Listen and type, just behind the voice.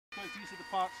these are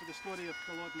the parts of the story of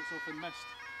Culloden that's often missed.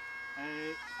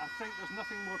 I think there's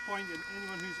nothing more poignant.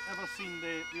 Anyone who's ever seen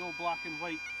the old black and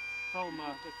white film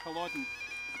at Culloden,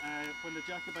 when the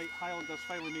Jacobite Highlanders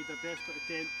finally made their desperate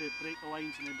attempt to break the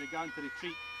lines and then began to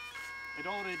retreat, it had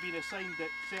already been assigned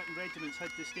that certain regiments had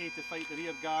to stay to fight the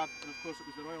rear guard, and of course it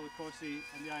was the Royal Ecossay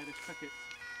and the Irish Pickets.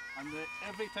 And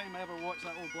every time I ever watch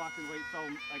that old black and white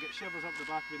film, I get shivers up the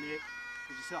back of the neck,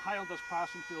 because you see the Highlanders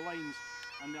passing through the lines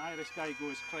and the Irish guy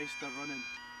goes, "Christ, they're running."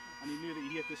 And he knew that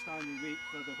he had to stand and wait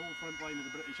for the whole front line of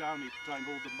the British Army to try and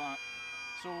hold them back.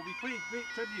 So we paid great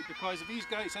tribute, because if these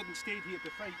guys hadn't stayed here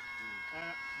to fight,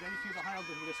 very few of the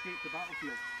Highlanders would have escaped the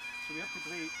battlefield. So we have to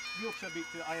pay real tribute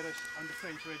to the Irish and the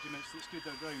French regiments that stood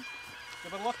their ground. They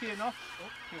were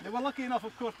lucky enough,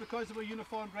 of course, because they were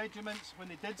uniformed regiments. When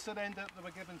they did surrender, they were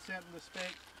given certain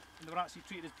respect, and they were actually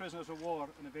treated as prisoners of war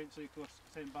and eventually, of course,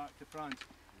 sent back to France.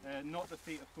 Not the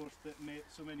fate, of course, that met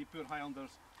so many poor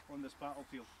Highlanders on this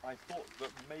battlefield. I thought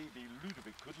that maybe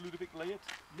Ludovic, could Ludovic lay it?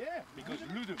 Yeah. Because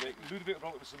Ludovic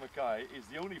Robertson Mackay is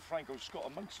the only Franco-Scot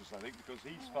amongst us, I think, because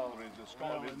his father is a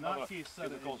Scot and his mother is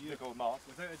of course Nicholas Mark,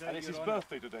 and it's his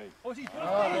birthday today. Oh, it's his birthday?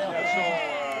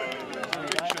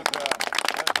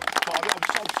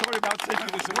 I'm sorry about taking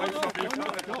this away from you.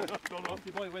 No,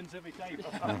 the boy wins every time. So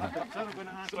I'm going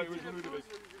to ask Sorry, it was Ludovic.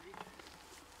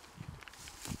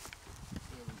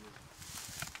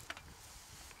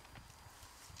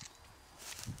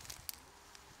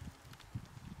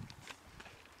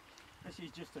 This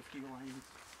is just a few lines,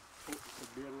 so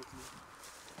bear with me.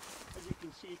 As you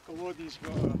can see, Culloden's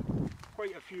got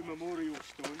quite a few memorial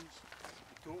stones.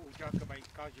 The total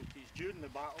Jacobite casualties during the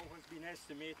battle has been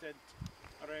estimated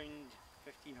around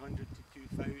 1,500 to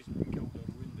 2,000 killed or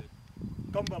wounded.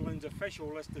 Cumberland's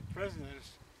official list of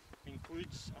prisoners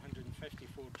includes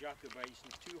 154 Jacobites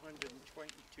and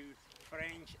 222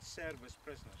 French service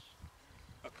prisoners.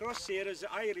 Across there is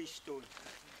the Irish stone.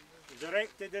 It was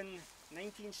erected in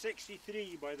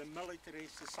 1963 by the Military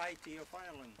Society of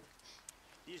Ireland.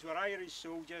 These were Irish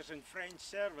soldiers in French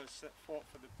service that fought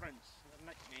for the Prince. Their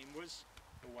nickname was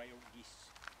the Wild Geese.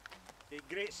 They had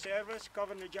great service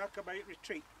covering the Jacobite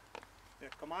retreat.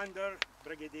 Their commander,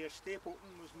 Brigadier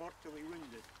Stapleton, was mortally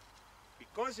wounded.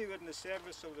 Because they were in the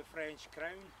service of the French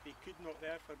crown, they could not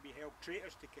therefore be held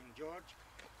traitors to King George.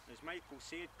 As Michael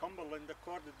said, Cumberland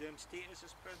accorded them status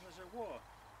as prisoners of war.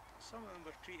 Some of them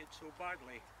were treated so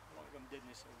badly, a lot of them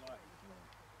didn't survive.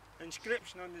 The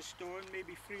inscription on the stone may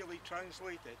be freely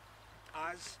translated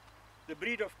as "The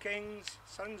breed of kings,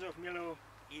 sons of Milo,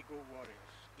 eager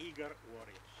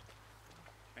warriors."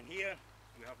 And here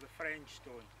we have the French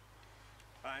stone.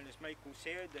 And as Michael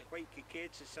said, the White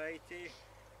Cockade Society,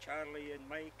 Charlie and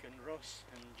Mike and Ross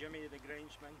and Jimmy the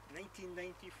Grangeman,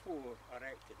 1994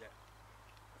 erected it.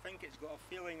 I think it's got a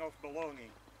feeling of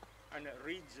belonging, and it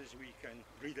reads as we can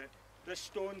read it. This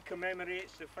stone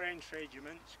commemorates the French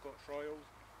regiment, Scots Royals,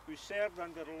 who served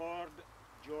under Lord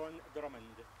John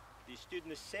Drummond. They stood in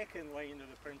the second line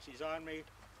of the Prince's army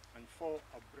and fought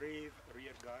a brave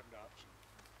rearguard action.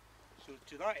 So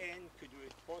to that end, could we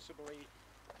possibly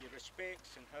give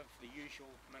respects and have the usual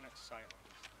minute's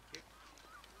silence?